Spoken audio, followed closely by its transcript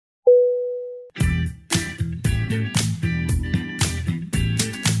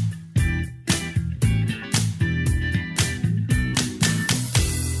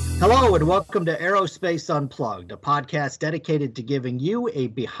Hello and welcome to Aerospace Unplugged, a podcast dedicated to giving you a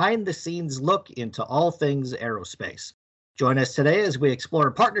behind-the-scenes look into all things aerospace. Join us today as we explore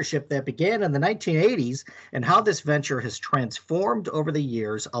a partnership that began in the 1980s and how this venture has transformed over the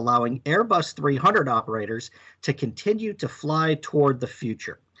years, allowing Airbus 300 operators to continue to fly toward the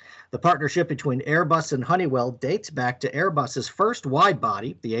future. The partnership between Airbus and Honeywell dates back to Airbus's first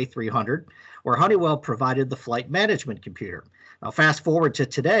wide-body, the A300, where Honeywell provided the flight management computer. Now, fast forward to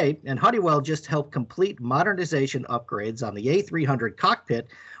today, and Honeywell just helped complete modernization upgrades on the A300 cockpit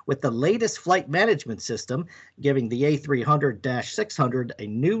with the latest flight management system, giving the A300-600 a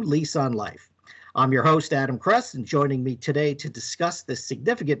new lease on life. I'm your host, Adam Kress, and joining me today to discuss this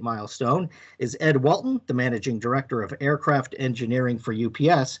significant milestone is Ed Walton, the Managing Director of Aircraft Engineering for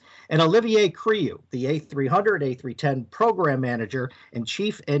UPS, and Olivier Crioux, the A300, A310 Program Manager and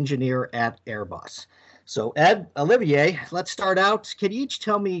Chief Engineer at Airbus. So Ed, Olivier, let's start out. Can you each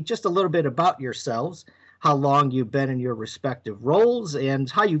tell me just a little bit about yourselves, how long you've been in your respective roles, and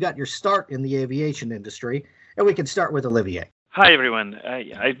how you got your start in the aviation industry? And we can start with Olivier. Hi, everyone.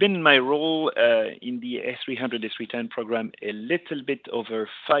 I've been in my role in the A300, A310 program a little bit over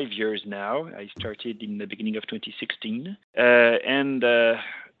 5 years now. I started in the beginning of 2016.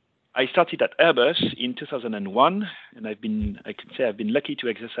 I started at Airbus in 2001, and I can say I've been lucky to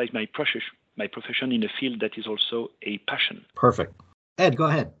exercise my profession in a field that is also a passion. Perfect. Ed, go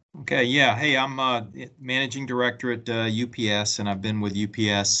ahead. Okay, yeah. Hey, I'm Managing Director at UPS, and I've been with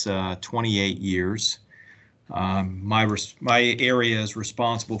UPS 28 years. My area is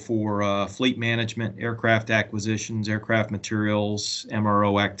responsible for fleet management, aircraft acquisitions, aircraft materials,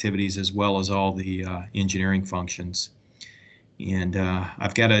 MRO activities, as well as all the engineering functions. And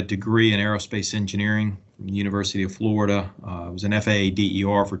I've got a degree in aerospace engineering from the University of Florida. I was an FAA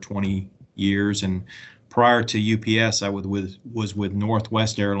DER for 20 years, and prior to UPS, I was with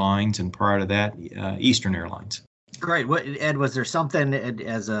Northwest Airlines, and prior to that, Eastern Airlines. Great. Ed, was there something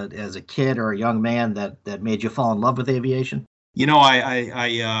as a kid or a young man that made you fall in love with aviation? You know,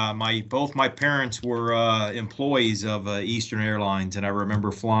 both my parents were employees of Eastern Airlines, and I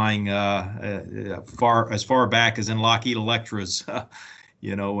remember flying as far back as in Lockheed Electras,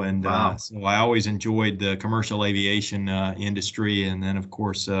 and wow. So I always enjoyed the commercial aviation industry, and then of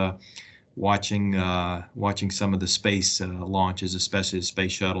course watching some of the space launches, especially the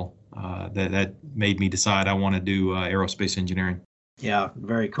space shuttle. That made me decide I want to do aerospace engineering. Yeah,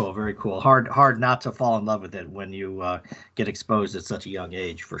 very cool, very cool. Hard not to fall in love with it when you get exposed at such a young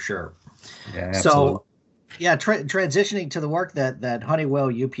age, for sure. Yeah, absolutely. So, yeah, transitioning to the work that Honeywell,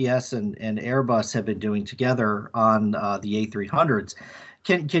 UPS, and Airbus have been doing together on the A300s,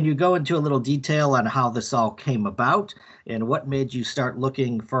 can you go into a little detail on how this all came about and what made you start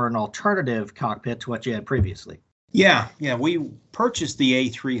looking for an alternative cockpit to what you had previously? Yeah, we purchased the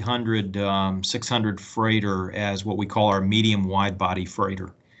A300 600 freighter as what we call our medium wide body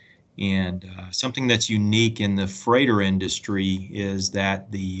freighter. And something that's unique in the freighter industry is that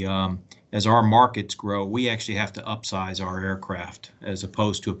as our markets grow, we actually have to upsize our aircraft as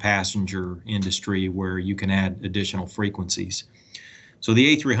opposed to a passenger industry where you can add additional frequencies. So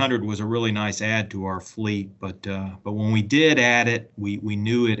the A300 was a really nice add to our fleet, but when we did add it, we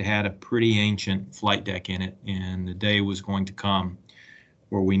knew it had a pretty ancient flight deck in it, and the day was going to come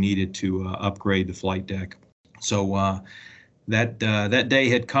where we needed to upgrade the flight deck. So that day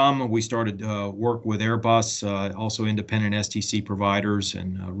had come. We started work with Airbus, also independent STC providers,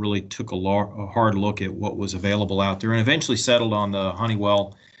 and really took a hard look at what was available out there, and eventually settled on the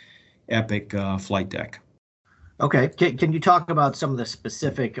Honeywell Epic flight deck. Okay. Can you talk about some of the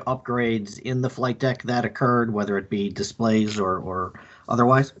specific upgrades in the flight deck that occurred, whether it be displays or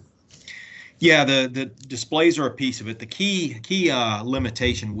otherwise? Yeah, the displays are a piece of it. The key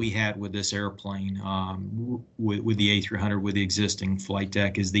limitation we had with this airplane, with the A300, with the existing flight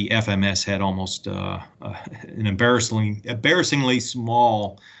deck, is the FMS had almost an embarrassingly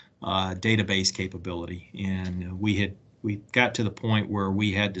small database capability, and we got to the point where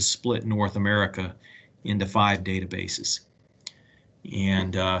we had to split North America into 5 databases.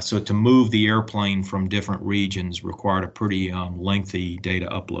 And so to move the airplane from different regions required a pretty lengthy data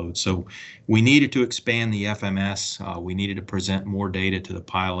upload. So we needed to expand the FMS. We needed to present more data to the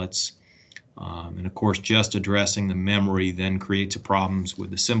pilots. And of course, just addressing the memory then creates problems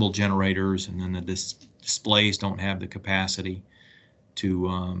with the symbol generators, and then the displays don't have the capacity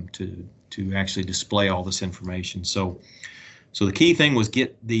to actually display all this information. So the key thing was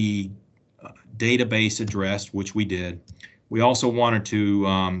get the database addressed, which we did. We also wanted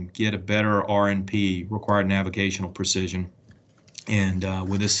to get a better RNP, required navigational precision. And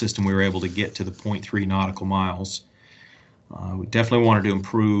with this system, we were able to get to the 0.3 nautical miles. We definitely wanted to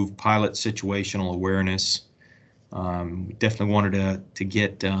improve pilot situational awareness. We definitely wanted to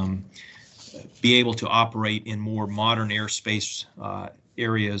get be able to operate in more modern airspace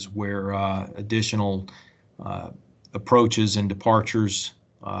areas where additional approaches and departures,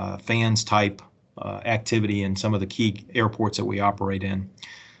 fans type activity in some of the key airports that we operate in.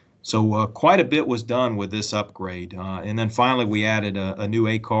 So quite a bit was done with this upgrade. And then finally we added a new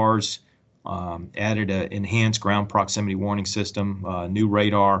ACARS, added an enhanced ground proximity warning system, new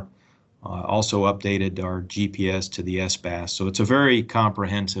radar, also updated our GPS to the SBAS. So it's a very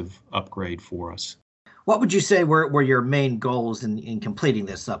comprehensive upgrade for us. What would you say were your main goals in completing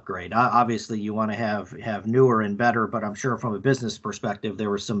this upgrade? Obviously, you want to have newer and better, but I'm sure from a business perspective, there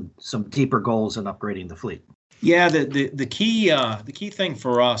were some deeper goals in upgrading the fleet. Yeah, the key thing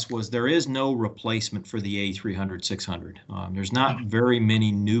for us was there is no replacement for the A300-600. There's not very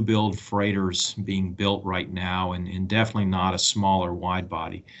many new build freighters being built right now, and definitely not a smaller wide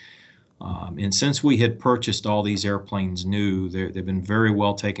body. And since we had purchased all these airplanes new, they've been very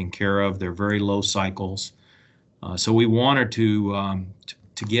well taken care of. They're very low cycles. So we wanted to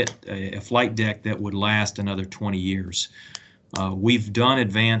get a flight deck that would last another 20 years. We've done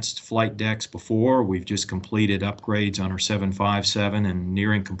advanced flight decks before. We've just completed upgrades on our 757 and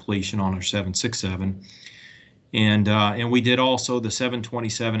nearing completion on our 767. And we did also the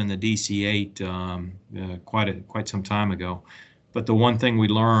 727 and the DC-8 quite some time ago. But the one thing we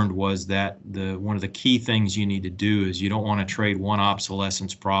learned was that one of the key things you need to do is you don't want to trade one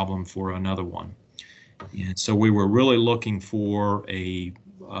obsolescence problem for another one. And so we were really looking for an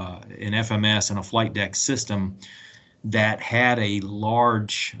FMS and a flight deck system that had a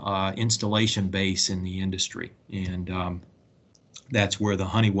large installation base in the industry. And that's where the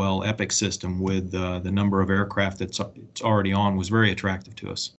Honeywell Epic system with the number of aircraft it's already on was very attractive to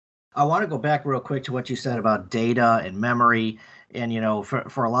us. I want to go back real quick to what you said about data and memory. And,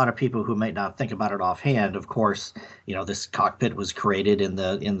 for a lot of people who might not think about it offhand, of course, this cockpit was created in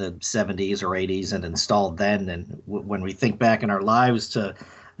the 70s or 80s and installed then. And when we think back in our lives to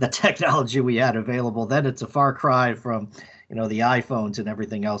the technology we had available then, it's a far cry from, the iPhones and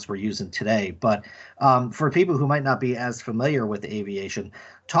everything else we're using today. But for people who might not be as familiar with aviation,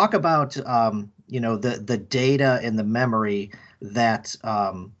 talk about, the data and the memory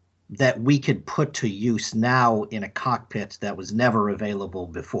that we could put to use now in a cockpit that was never available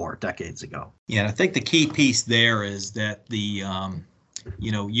before, decades ago. Yeah, I think the key piece there is that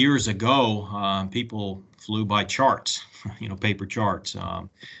years ago, people flew by charts, paper charts.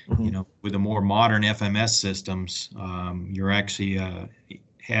 With the more modern FMS systems, you're actually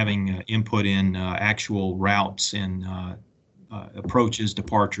having input in actual routes and approaches,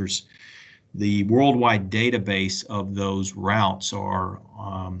 departures. The worldwide database of those routes are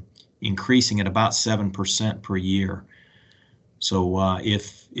increasing at about 7% per year. So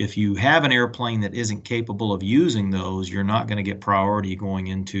if you have an airplane that isn't capable of using those, you're not going to get priority going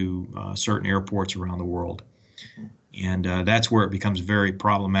into certain airports around the world. And that's where it becomes very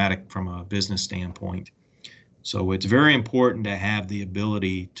problematic from a business standpoint. So it's very important to have the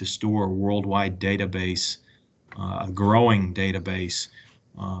ability to store a worldwide database, a growing database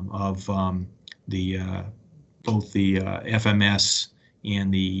of both the FMS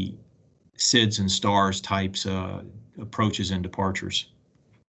and the SIDS and STARS types approaches and departures.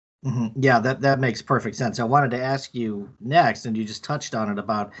 Mm-hmm. Yeah, that makes perfect sense. I wanted to ask you next, and you just touched on it,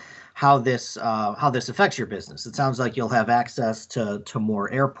 about how this affects your business. It sounds like you'll have access to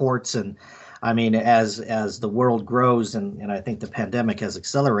more airports, and I mean, as the world grows, and I think the pandemic has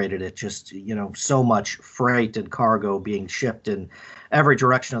accelerated it, just so much freight and cargo being shipped in every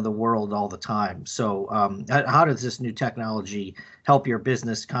direction of the world all the time. So how does this new technology help your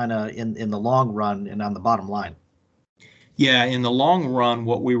business kind of in the long run and on the bottom line? Yeah, in the long run,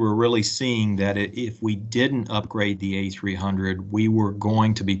 what we were really seeing that if we didn't upgrade the A300, we were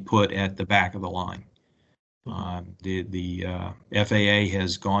going to be put at the back of the line. The FAA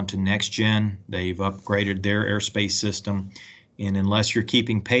has gone to next gen. They've upgraded their airspace system, and unless you're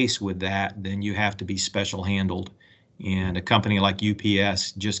keeping pace with that, then you have to be special handled. And a company like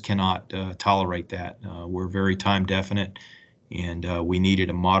UPS just cannot tolerate that. We're very time definite, and we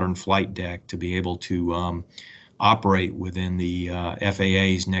needed a modern flight deck to be able to operate within the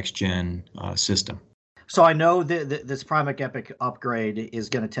FAA's next gen system. So I know that this Primic Epic upgrade is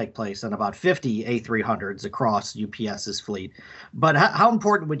going to take place on about 50 A300s across UPS's fleet. But how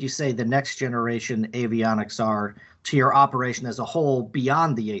important would you say the next generation avionics are to your operation as a whole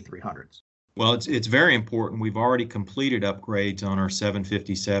beyond the A300s? Well, it's very important. We've already completed upgrades on our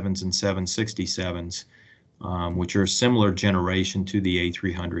 757s and 767s, which are a similar generation to the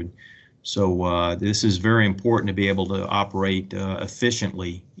A300. So this is very important to be able to operate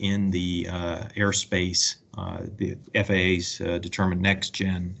efficiently in the airspace, the FAA's determined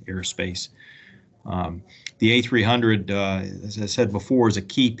next-gen airspace. The A300, as I said before, is a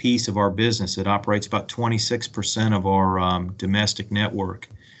key piece of our business. It operates about 26% of our domestic network,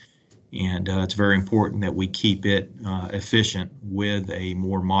 and it's very important that we keep it efficient with a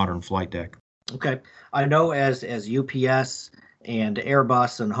more modern flight deck. Okay. I know as UPS and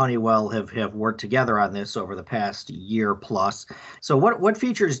Airbus and Honeywell have worked together on this over the past year plus. So what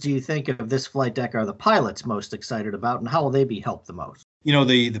features do you think of this flight deck are the pilots most excited about, and how will they be helped the most? You know,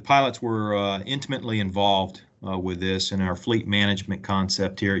 the pilots were intimately involved with this, and our fleet management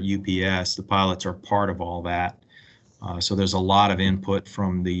concept here at UPS, the pilots are part of all that. So there's a lot of input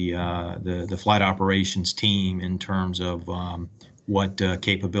from the flight operations team in terms of what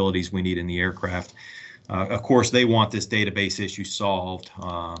capabilities we need in the aircraft. Of course, they want this database issue solved.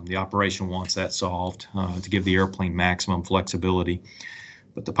 The operation wants that solved to give the airplane maximum flexibility.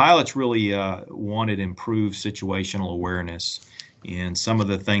 But the pilots really wanted improved situational awareness. And some of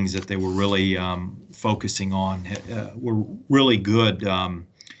the things that they were really focusing on were really good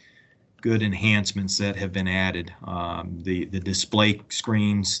enhancements that have been added. The display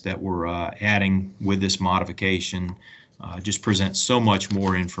screens that we're adding with this modification just present so much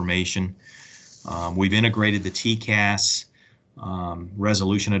more information. We've integrated the TCAS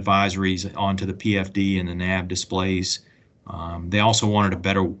resolution advisories onto the PFD and the nav displays. They also wanted a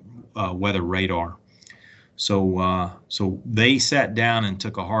better weather radar. So they sat down and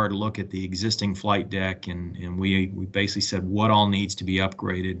took a hard look at the existing flight deck, and we basically said what all needs to be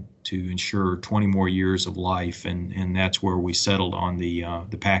upgraded to ensure 20 more years of life, and that's where we settled on the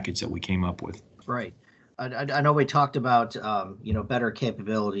package that we came up with. Right. I know we talked about better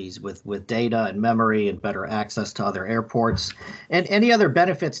capabilities with data and memory and better access to other airports, and any other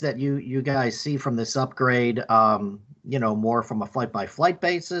benefits that you guys see from this upgrade. More from a flight-by-flight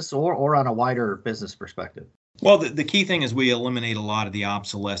basis or on a wider business perspective? Well, the key thing is we eliminate a lot of the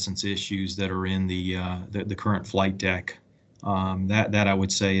obsolescence issues that are in the current flight deck. That I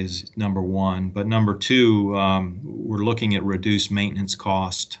would say is number one. But number two, we're looking at reduced maintenance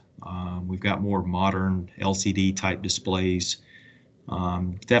cost. We've got more modern LCD type displays.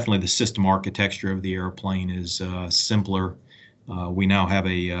 Definitely the system architecture of the airplane is simpler. We now have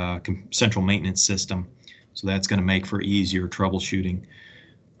a central maintenance system, so that's going to make for easier troubleshooting.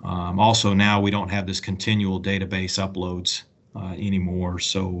 Also, now we don't have this continual database uploads anymore,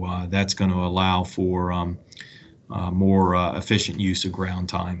 so that's going to allow for more efficient use of ground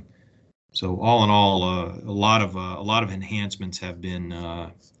time. So all in all, a lot of enhancements have been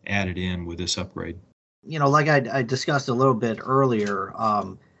added in with this upgrade. Like I discussed a little bit earlier,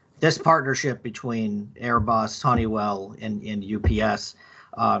 this partnership between Airbus, Honeywell, and UPS,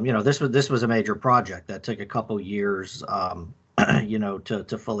 this was a major project that took a couple years,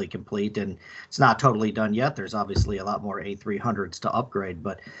 to fully complete, and it's not totally done yet. There's obviously a lot more A300s to upgrade,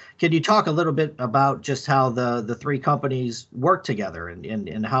 but can you talk a little bit about just how the three companies work together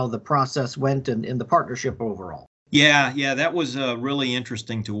and how the process went and the partnership overall? Yeah, that was really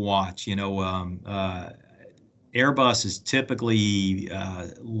interesting to watch. Airbus is typically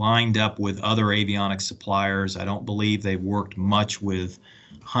lined up with other avionics suppliers. I don't believe they've worked much with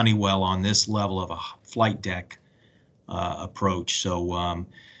Honeywell on this level of a flight deck approach. So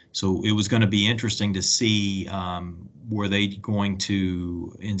it was going to be interesting to see were they going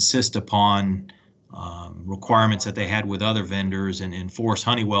to insist upon requirements that they had with other vendors and force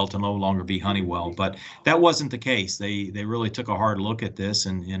Honeywell to no longer be Honeywell. But that wasn't the case. They really took a hard look at this,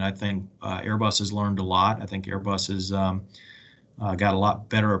 and I think Airbus has learned a lot. I think Airbus has got a lot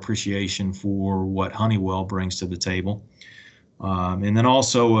better appreciation for what Honeywell brings to the table. And then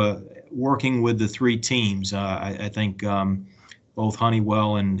also working with the three teams, I think both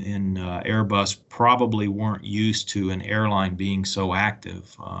Honeywell and Airbus probably weren't used to an airline being so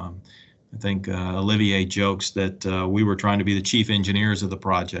active. I think Olivier jokes that we were trying to be the chief engineers of the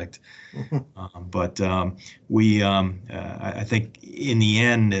project. But I think in the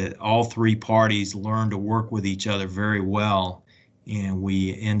end, all three parties learned to work with each other very well, and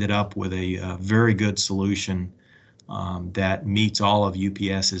we ended up with a very good solution that meets all of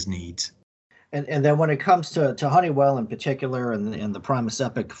UPS's needs. And then when it comes to Honeywell in particular and the Primus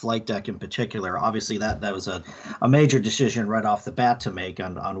Epic flight deck in particular, obviously that was a major decision right off the bat to make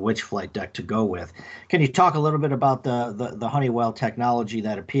on which flight deck to go with. Can you talk a little bit about the Honeywell technology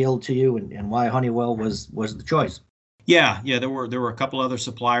that appealed to you and why Honeywell was the choice? Yeah, there were a couple other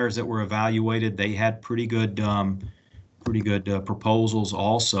suppliers that were evaluated. They had pretty good proposals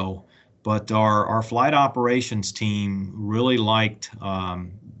also. But our flight operations team really liked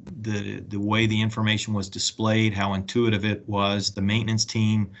the way the information was displayed, how intuitive it was. The maintenance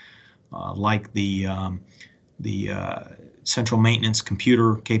team liked the central maintenance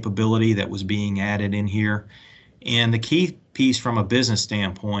computer capability that was being added in here. And the key piece from a business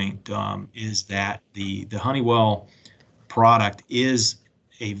standpoint is that the Honeywell product has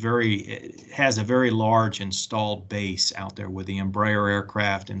a very large installed base out there with the Embraer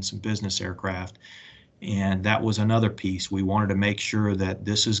aircraft and some business aircraft. And that was another piece. We wanted to make sure that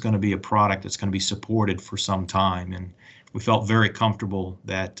this is going to be a product that's going to be supported for some time. And we felt very comfortable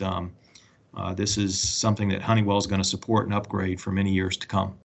that this is something that Honeywell is going to support and upgrade for many years to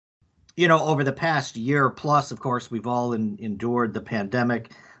come. You know, over the past year plus, of course, we've all endured the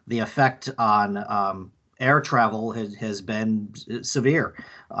pandemic. The effect on air travel has been severe.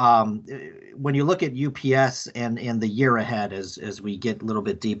 When you look at UPS and the year ahead, as we get a little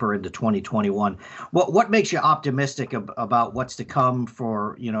bit deeper into 2021, what makes you optimistic about what's to come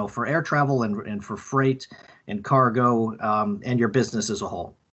for air travel and for freight and cargo and your business as a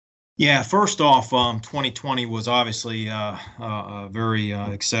whole? Yeah, first off, 2020 was obviously a very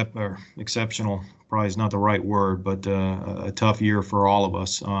exceptional, probably is not the right word, but a tough year for all of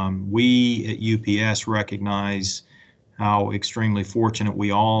us. We at UPS recognize how extremely fortunate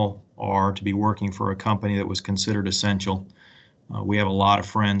we all are to be working for a company that was considered essential. We have a lot of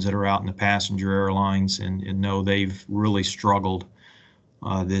friends that are out in the passenger airlines and know they've really struggled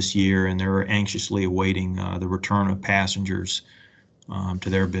this year, and they're anxiously awaiting the return of passengers to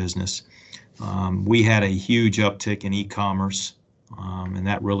their business. We had a huge uptick in e-commerce, and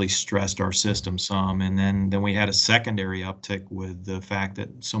that really stressed our system some. And then we had a secondary uptick with the fact that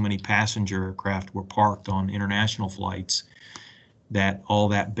so many passenger aircraft were parked on international flights that all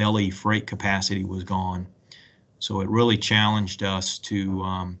that belly freight capacity was gone. So it really challenged us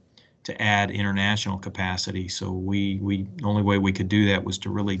to add international capacity. So the only way we could do that was to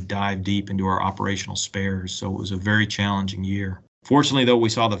really dive deep into our operational spares. So it was a very challenging year. Fortunately, though, we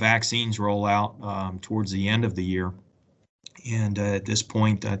saw the vaccines roll out towards the end of the year. And at this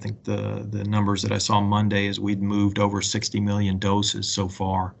point, I think the numbers that I saw Monday is we'd moved over 60 million doses so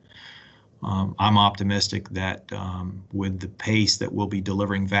far. I'm optimistic that with the pace that we'll be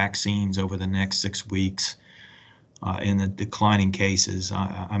delivering vaccines over the next 6 weeks in the declining cases,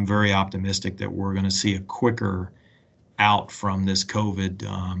 I'm very optimistic that we're going to see a quicker out from this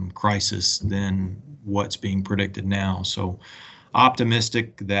COVID crisis than what's being predicted now. So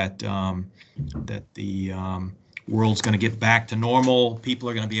optimistic that the world's going to get back to normal. People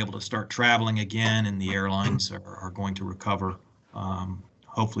are going to be able to start traveling again, and the airlines are going to recover,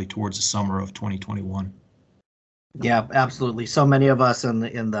 hopefully towards the summer of 2021. Yeah, absolutely. So many of us in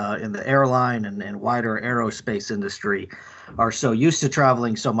the airline and wider aerospace industry are so used to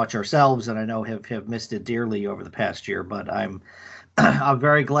traveling so much ourselves, and I know have missed it dearly over the past year. But I'm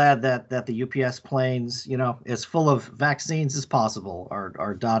very glad that the UPS planes, as full of vaccines as possible,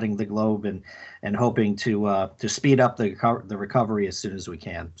 are dotting the globe and hoping to speed up the recovery as soon as we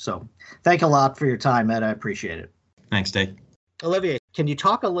can. So, thank you a lot for your time, Ed. I appreciate it. Thanks, Dave. Olivier, can you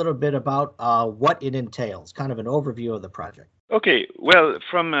talk a little bit about what it entails, kind of an overview of the project? Okay, well,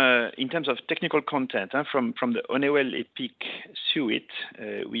 from in terms of technical content, from the Honeywell Epic suite,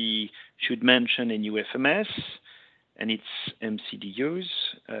 we should mention a new FMS and its MCDUs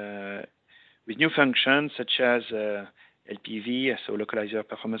with new functions such as LPV, so localizer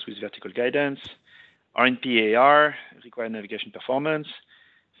performance with vertical guidance, RNPAR, required navigation performance,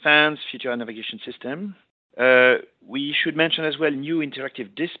 FANS, future navigation system. We should mention as well new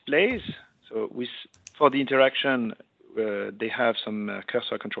interactive displays. So for the interaction, they have some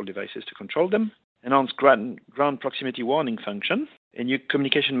cursor control devices to control them. Enhanced ground proximity warning function, a new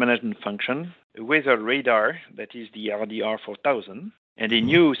communication management function, a weather radar that is the RDR 4000, and a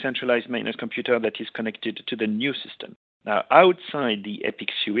new centralized maintenance computer that is connected to the new system. Now, outside the Epic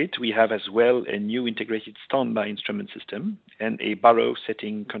suite, we have as well a new integrated standby instrument system and a baro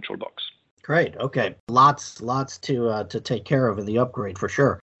setting control box. Great. Okay. Lots to take care of in the upgrade for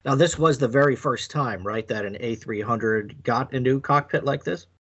sure. Now, this was the very first time, right, that an A300 got a new cockpit like this?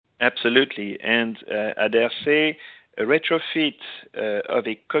 Absolutely. And I dare say a retrofit of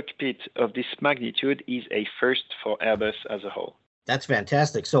a cockpit of this magnitude is a first for Airbus as a whole. That's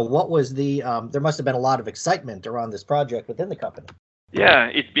fantastic. So what was there must have been a lot of excitement around this project within the company. Yeah,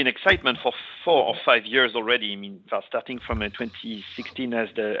 it's been excitement for 4 or 5 years already. I mean, starting from 2016 as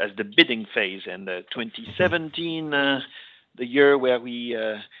the bidding phase, and 2017, the year where we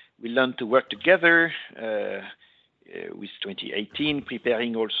learned to work together, with 2018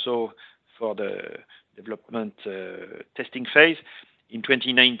 preparing also for the development testing phase. In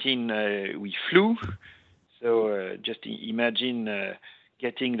 2019, we flew. So just imagine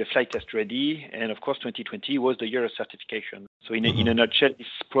getting the flight test ready. And of course, 2020 was the year of certification. So in a nutshell, this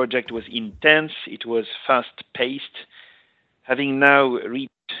project was intense. It was fast-paced. Having now reached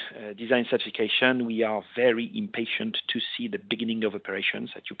design certification, we are very impatient to see the beginning of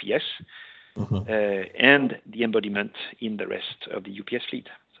operations at UPS and the embodiment in the rest of the UPS fleet.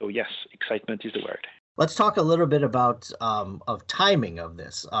 So yes, excitement is the word. Let's talk a little bit about of timing of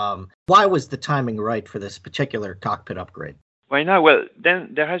this. Why was the timing right for this particular cockpit upgrade? Why now? Well,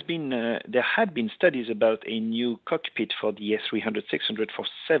 then there had been studies about a new cockpit for the A300-600 for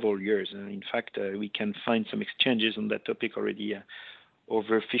several years. In fact, we can find some exchanges on that topic already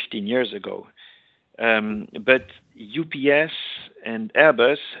over 15 years ago. But UPS and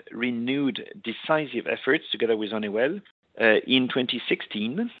Airbus renewed decisive efforts together with Honeywell in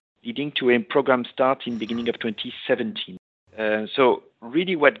 2016, leading to a program start in the beginning of 2017. So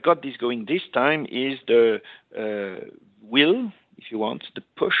really what got this going this time is the will, if you want, the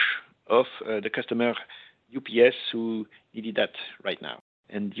push of the customer UPS who needed that right now.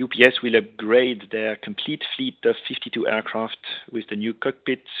 And UPS will upgrade their complete fleet of 52 aircraft with the new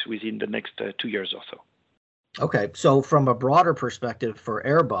cockpit within the next 2 years or so. Okay, so from a broader perspective for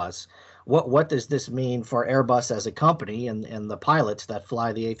Airbus, what does this mean for Airbus as a company and the pilots that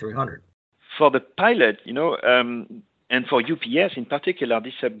fly the A300? For the pilot, and for UPS in particular,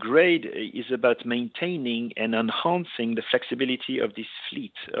 this upgrade is about maintaining and enhancing the flexibility of this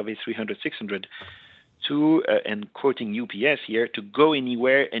fleet of A300-600 to, and quoting UPS here, to go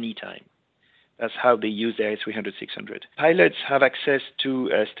anywhere, anytime. That's how they use their A300-600. Pilots have access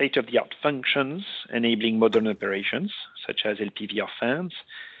to state-of-the-art functions enabling modern operations, such as LPVR fans.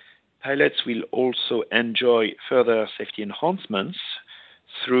 Pilots will also enjoy further safety enhancements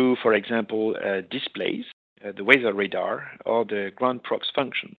through, for example, displays, the weather radar, or the ground prox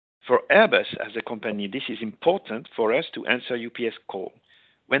function. For Airbus as a company, this is important for us to answer UPS call.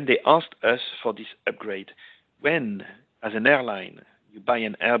 When they asked us for this upgrade, when, as an airline, you buy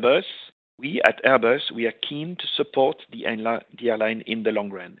an Airbus, we at Airbus, we are keen to support the airline in the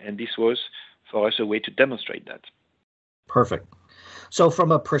long run. And this was, for us, a way to demonstrate that. Perfect. So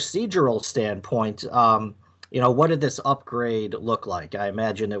from a procedural standpoint, what did this upgrade look like? I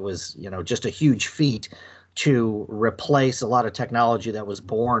imagine it was, just a huge feat to replace a lot of technology that was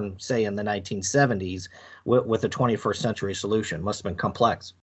born, say, in the 1970s with a 21st century solution. Must have been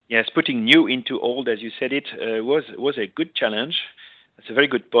complex. Yes, putting new into old, as you said it, was a good challenge. That's a very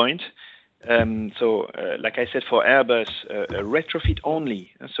good point. Like I said, for Airbus, a retrofit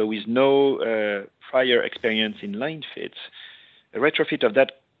only, so with no prior experience in line fits, a retrofit of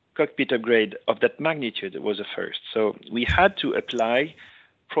that cockpit upgrade of that magnitude was a first. So we had to apply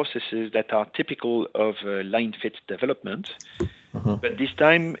processes that are typical of line fit development, but this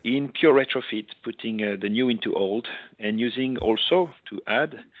time in pure retrofit, putting the new into old and using also, to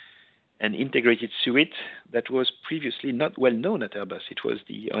add, an integrated suite that was previously not well known at Airbus. It was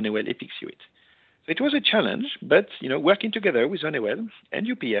the Honeywell EPIC suite. So it was a challenge, but working together with Honeywell and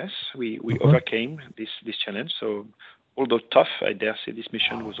UPS, we overcame this challenge. So although tough, I dare say this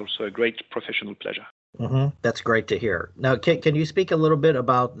mission was also a great professional pleasure. That's great to hear. Now, can you speak a little bit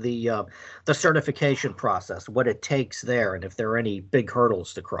about the certification process, what it takes there, and if there are any big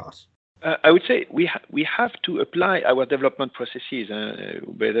hurdles to cross? I would say we have to apply our development processes,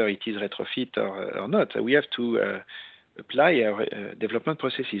 whether it is retrofit or not. We have to apply our development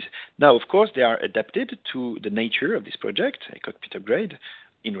processes. Now, of course, they are adapted to the nature of this project, a cockpit upgrade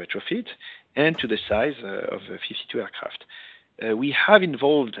in retrofit, and to the size of 52 aircraft. We have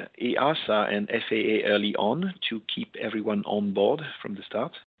involved EASA and FAA early on to keep everyone on board from the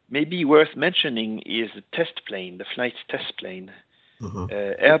start. Maybe worth mentioning is the test plane, the flight test plane.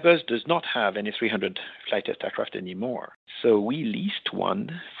 Airbus does not have any A300 flight test aircraft anymore. So we leased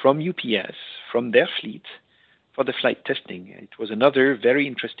one from UPS, from their fleet, for the flight testing. It was another very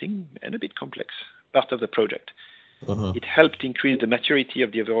interesting and a bit complex part of the project. It helped increase the maturity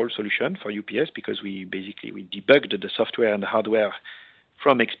of the overall solution for UPS because we debugged the software and the hardware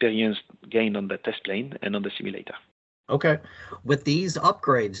from experience gained on the test plane and on the simulator. Okay. With these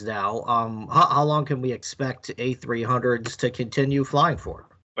upgrades now, how long can we expect A300s to continue flying for?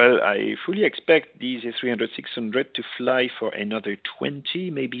 Well, I fully expect these A300-600 to fly for another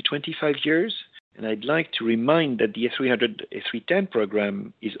 20, maybe 25 years. And I'd like to remind that the A300, A310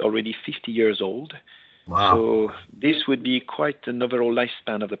 program is already 50 years old. Wow. So this would be quite an overall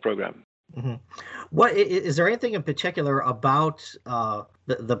lifespan of the program. What is there anything in particular about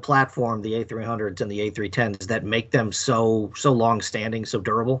the platform, the A300s and the A310s, that make them so long-standing, so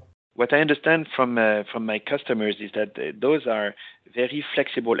durable? What I understand from my customers is that those are very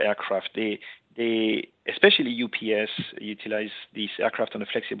flexible aircraft. They especially UPS utilize these aircraft on a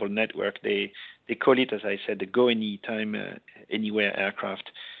flexible network. They call it, as I said, the go anytime, anywhere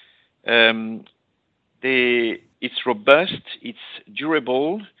aircraft. It's robust, it's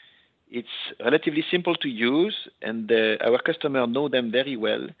durable, it's relatively simple to use, and our customers know them very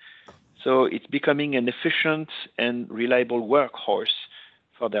well. So it's becoming an efficient and reliable workhorse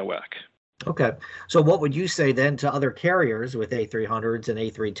for their work. Okay. So what would you say then to other carriers with A300s and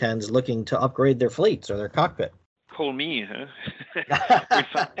A310s looking to upgrade their fleets or their cockpit? Call me, huh?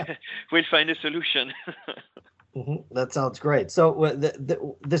 We'll find a solution. That sounds great. So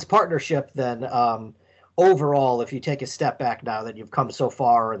this partnership then, overall, if you take a step back now that you've come so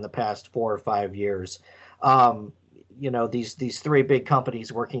far in the past 4 or 5 years, these three big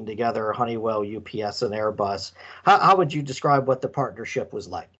companies working together, Honeywell, UPS, and Airbus, how would you describe what the partnership was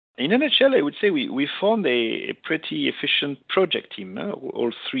like? In a nutshell, I would say we formed a pretty efficient project team,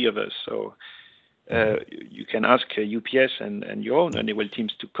 all three of us. So you can ask UPS and your own Honeywell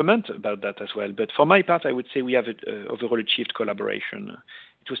teams to comment about that as well. But for my part, I would say we have overall achieved collaboration.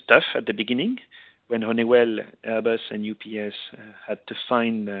 It was tough at the beginning when Honeywell, Airbus, and UPS had to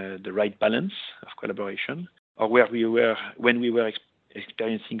find the right balance of collaboration, or when we were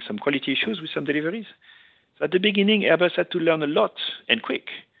experiencing some quality issues with some deliveries. So at the beginning, Airbus had to learn a lot and quick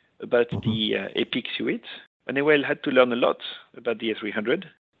about the EPIC suite. Honeywell had to learn a lot about the A300,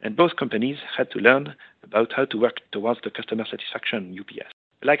 and both companies had to learn about how to work towards the customer satisfaction, UPS.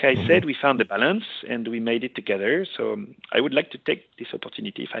 Like I said, we found the balance and we made it together. So I would like to take this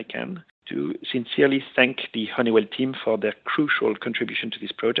opportunity, if I can, to sincerely thank the Honeywell team for their crucial contribution to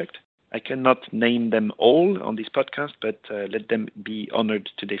this project. I cannot name them all on this podcast, but let them be honored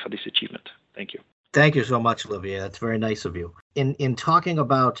today for this achievement. Thank you. Thank you so much, Olivier. That's very nice of you. In talking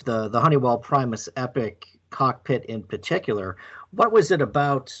about the Honeywell Primus EPIC cockpit in particular, what was it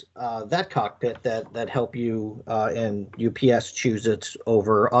about that cockpit that helped you and UPS choose it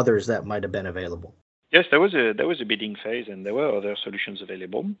over others that might have been available? Yes, there was a bidding phase, and there were other solutions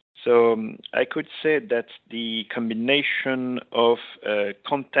available. So I could say that the combination of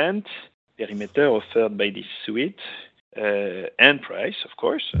content, perimeter offered by this suite, and price, of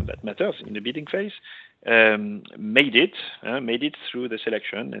course, that matters in the bidding phase, made it through the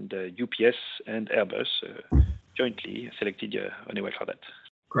selection, and UPS and Airbus jointly selected Honeywell for that.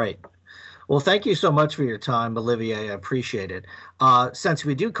 Great. Well, thank you so much for your time, Olivier. I appreciate it. Since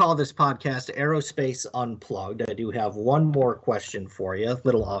we do call this podcast Aerospace Unplugged, I do have one more question for you, a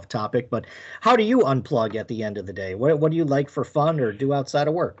little off topic, but how do you unplug at the end of the day? What do you like for fun or do outside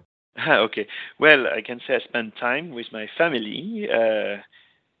of work? Okay. Well, I can say I spend time with my family.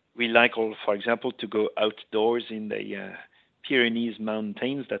 We like, for example, to go outdoors in the Pyrenees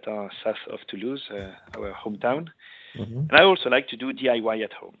mountains that are south of Toulouse, our hometown. And I also like to do DIY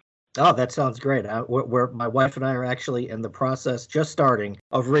at home. Oh, that sounds great. My wife and I are actually in the process, just starting,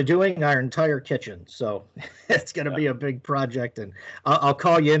 of redoing our entire kitchen. So it's going to be a big project, and I'll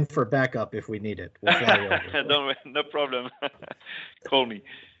call you in for backup if we need it. We'll fly over. No problem. Call me.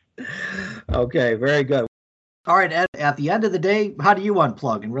 Okay, very good. All right, Ed, at the end of the day, how do you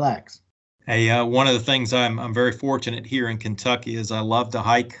unplug and relax? Hey, one of the things I'm very fortunate here in Kentucky is I love to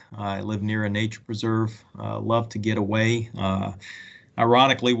hike. I live near a nature preserve. Love to get away.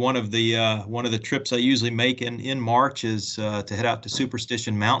 Ironically, one of the trips I usually make in March is to head out to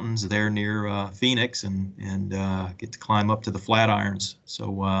Superstition Mountains there near Phoenix and get to climb up to the Flatirons.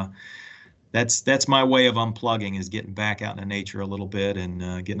 So that's my way of unplugging, is getting back out into nature a little bit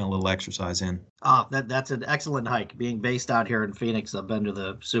and getting a little exercise in. Oh, that's an excellent hike. Being based out here in Phoenix, I've been to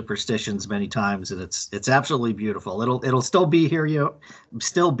the Superstitions many times, and it's absolutely beautiful. It'll still be here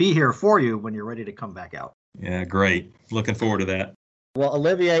for you when you're ready to come back out. Yeah, great. Looking forward to that. Well,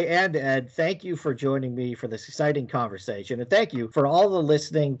 Olivier and Ed, thank you for joining me for this exciting conversation. And thank you for all the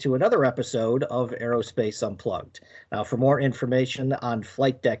listening to another episode of Aerospace Unplugged. Now, for more information on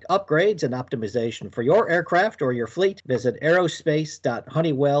flight deck upgrades and optimization for your aircraft or your fleet, visit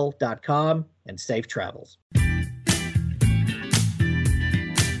aerospace.honeywell.com and safe travels.